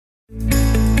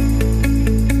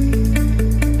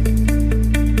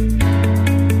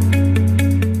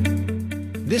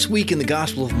This week in the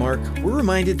Gospel of Mark, we're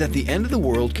reminded that the end of the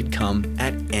world could come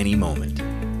at any moment.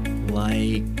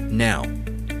 Like now.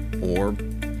 Or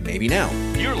maybe now.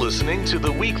 You're listening to The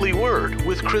Weekly Word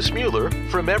with Chris Mueller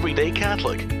from Everyday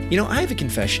Catholic. You know, I have a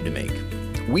confession to make.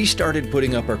 We started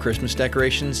putting up our Christmas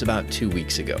decorations about 2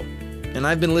 weeks ago. And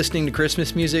I've been listening to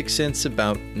Christmas music since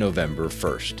about November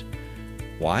 1st.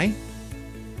 Why?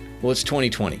 Well, it's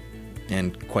 2020.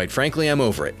 And quite frankly, I'm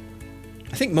over it.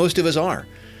 I think most of us are.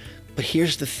 But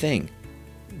here's the thing.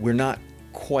 We're not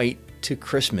quite to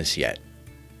Christmas yet.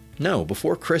 No,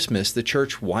 before Christmas, the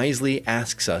church wisely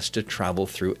asks us to travel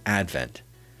through Advent.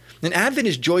 And Advent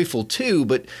is joyful too,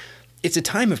 but it's a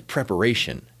time of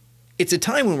preparation. It's a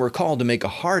time when we're called to make a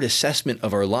hard assessment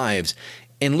of our lives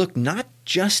and look not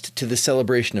just to the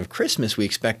celebration of Christmas we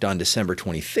expect on December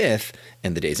 25th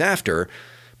and the days after,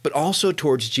 but also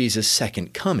towards Jesus'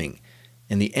 second coming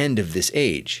and the end of this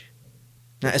age.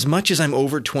 Now, as much as I'm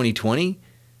over 2020,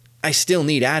 I still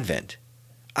need Advent.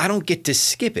 I don't get to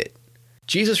skip it.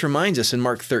 Jesus reminds us in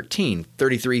Mark 13,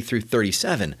 33 through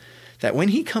 37, that when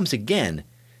he comes again,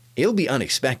 it'll be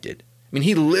unexpected. I mean,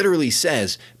 he literally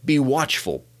says, be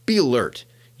watchful, be alert.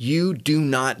 You do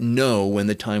not know when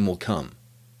the time will come.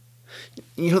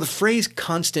 You know, the phrase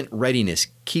constant readiness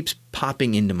keeps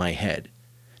popping into my head.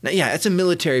 Now, yeah, it's a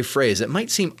military phrase that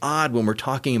might seem odd when we're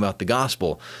talking about the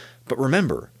gospel, but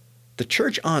remember, the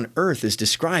church on earth is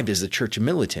described as the church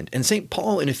militant, and St.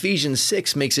 Paul in Ephesians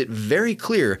 6 makes it very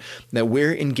clear that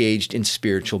we're engaged in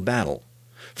spiritual battle.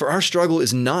 For our struggle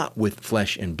is not with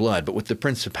flesh and blood, but with the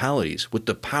principalities, with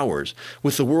the powers,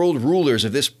 with the world rulers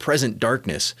of this present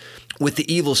darkness, with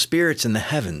the evil spirits in the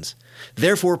heavens.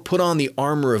 Therefore put on the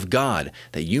armor of God,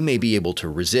 that you may be able to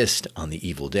resist on the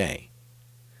evil day.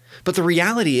 But the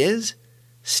reality is,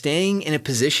 staying in a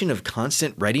position of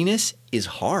constant readiness is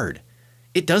hard.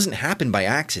 It doesn't happen by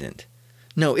accident.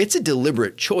 No, it's a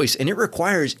deliberate choice, and it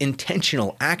requires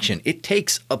intentional action. It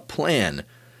takes a plan,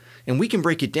 and we can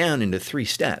break it down into 3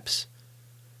 steps.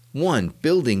 1,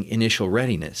 building initial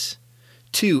readiness.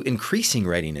 2, increasing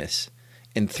readiness.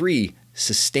 And 3,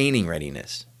 sustaining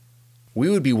readiness. We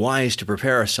would be wise to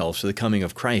prepare ourselves for the coming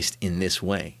of Christ in this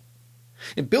way.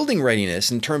 And building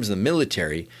readiness in terms of the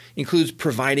military includes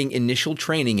providing initial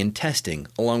training and testing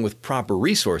along with proper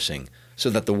resourcing so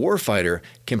that the warfighter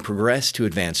can progress to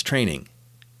advanced training.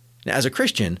 Now, as a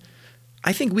Christian,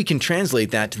 I think we can translate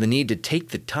that to the need to take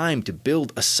the time to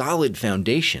build a solid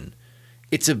foundation.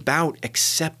 It's about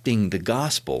accepting the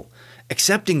gospel,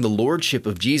 accepting the lordship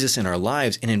of Jesus in our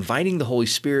lives, and inviting the Holy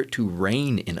Spirit to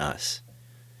reign in us.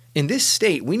 In this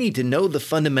state, we need to know the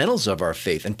fundamentals of our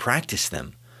faith and practice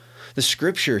them. The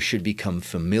Scripture should become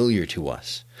familiar to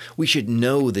us. We should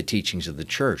know the teachings of the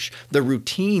church. The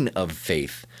routine of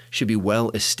faith should be well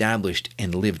established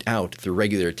and lived out through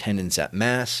regular attendance at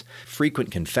Mass, frequent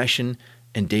confession,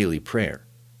 and daily prayer.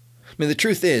 I mean, the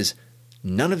truth is,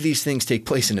 none of these things take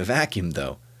place in a vacuum,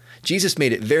 though. Jesus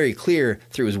made it very clear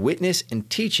through his witness and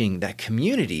teaching that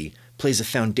community plays a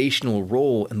foundational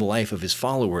role in the life of his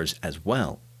followers as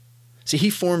well. See,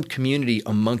 he formed community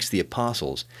amongst the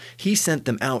apostles. He sent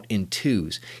them out in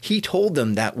twos. He told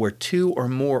them that where 2 or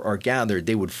more are gathered,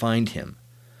 they would find him.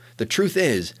 The truth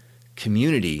is,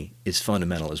 community is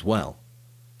fundamental as well.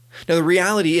 Now, the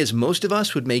reality is most of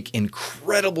us would make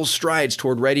incredible strides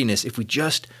toward readiness if we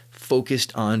just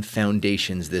focused on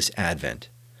foundations this Advent.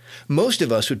 Most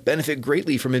of us would benefit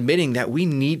greatly from admitting that we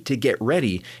need to get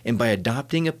ready and by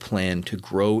adopting a plan to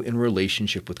grow in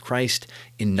relationship with Christ,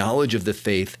 in knowledge of the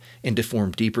faith, and to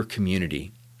form deeper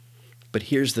community. But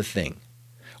here's the thing.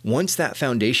 Once that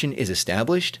foundation is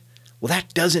established, well,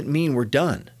 that doesn't mean we're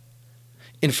done.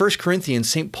 In 1 Corinthians,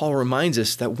 St. Paul reminds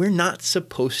us that we're not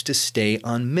supposed to stay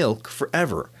on milk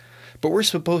forever, but we're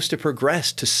supposed to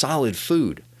progress to solid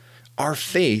food. Our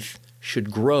faith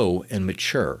should grow and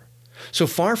mature. So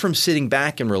far from sitting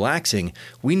back and relaxing,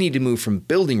 we need to move from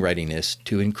building readiness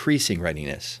to increasing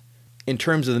readiness. In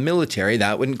terms of the military,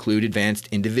 that would include advanced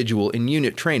individual and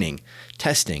unit training,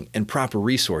 testing, and proper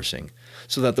resourcing,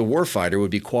 so that the warfighter would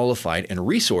be qualified and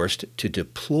resourced to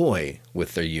deploy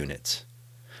with their units.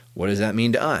 What does that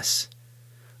mean to us?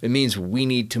 It means we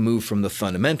need to move from the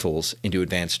fundamentals into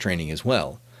advanced training as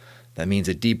well. That means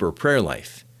a deeper prayer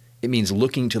life. It means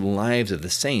looking to the lives of the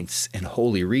saints and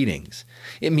holy readings.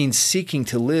 It means seeking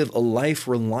to live a life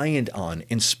reliant on,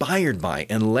 inspired by,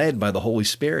 and led by the Holy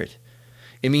Spirit.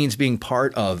 It means being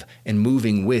part of and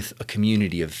moving with a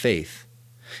community of faith.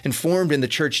 Informed in the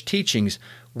church teachings,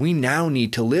 we now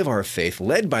need to live our faith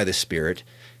led by the Spirit,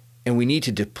 and we need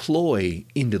to deploy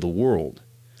into the world.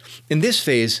 In this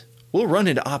phase, we'll run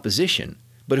into opposition,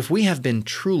 but if we have been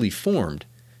truly formed,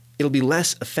 it'll be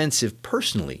less offensive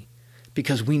personally,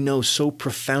 because we know so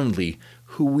profoundly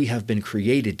who we have been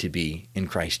created to be in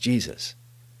Christ Jesus.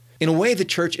 In a way, the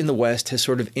church in the West has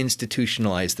sort of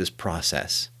institutionalized this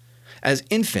process. As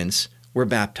infants, we're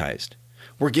baptized.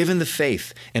 We're given the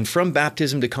faith, and from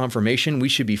baptism to confirmation, we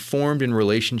should be formed in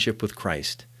relationship with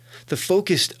Christ. The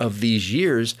focus of these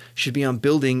years should be on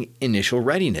building initial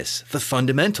readiness, the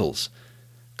fundamentals.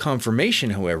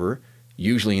 Confirmation, however,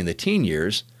 usually in the teen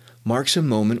years, marks a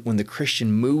moment when the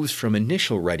Christian moves from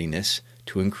initial readiness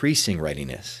to increasing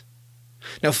readiness.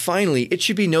 Now, finally, it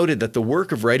should be noted that the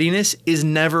work of readiness is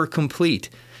never complete.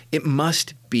 It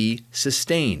must be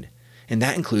sustained. And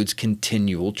that includes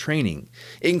continual training.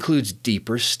 It includes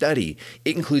deeper study.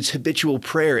 It includes habitual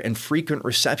prayer and frequent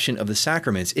reception of the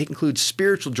sacraments. It includes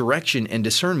spiritual direction and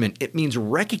discernment. It means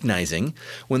recognizing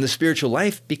when the spiritual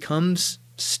life becomes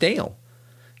stale.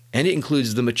 And it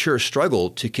includes the mature struggle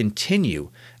to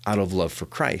continue out of love for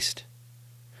Christ.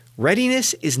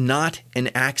 Readiness is not an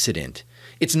accident.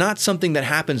 It's not something that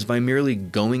happens by merely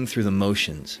going through the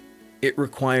motions. It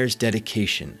requires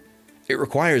dedication. It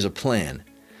requires a plan.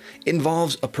 It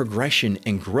involves a progression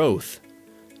and growth.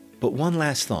 But one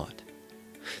last thought.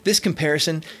 This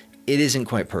comparison, it isn't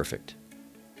quite perfect.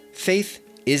 Faith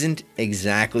isn't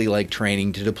exactly like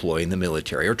training to deploy in the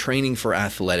military or training for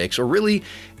athletics or really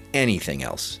anything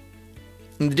else.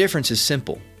 And the difference is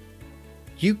simple.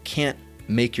 You can't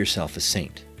make yourself a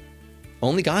saint.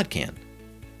 Only God can.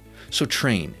 So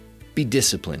train, be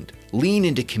disciplined, lean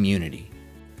into community.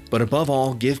 But above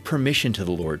all, give permission to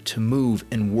the Lord to move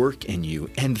and work in you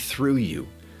and through you.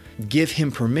 Give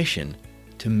Him permission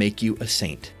to make you a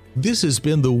saint. This has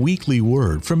been the Weekly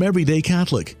Word from Everyday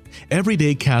Catholic.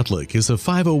 Everyday Catholic is a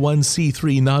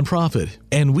 501c3 nonprofit,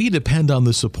 and we depend on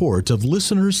the support of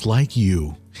listeners like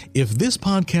you. If this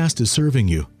podcast is serving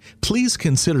you, please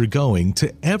consider going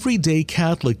to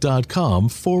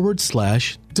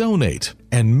everydaycatholic.com/donate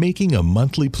and making a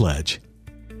monthly pledge.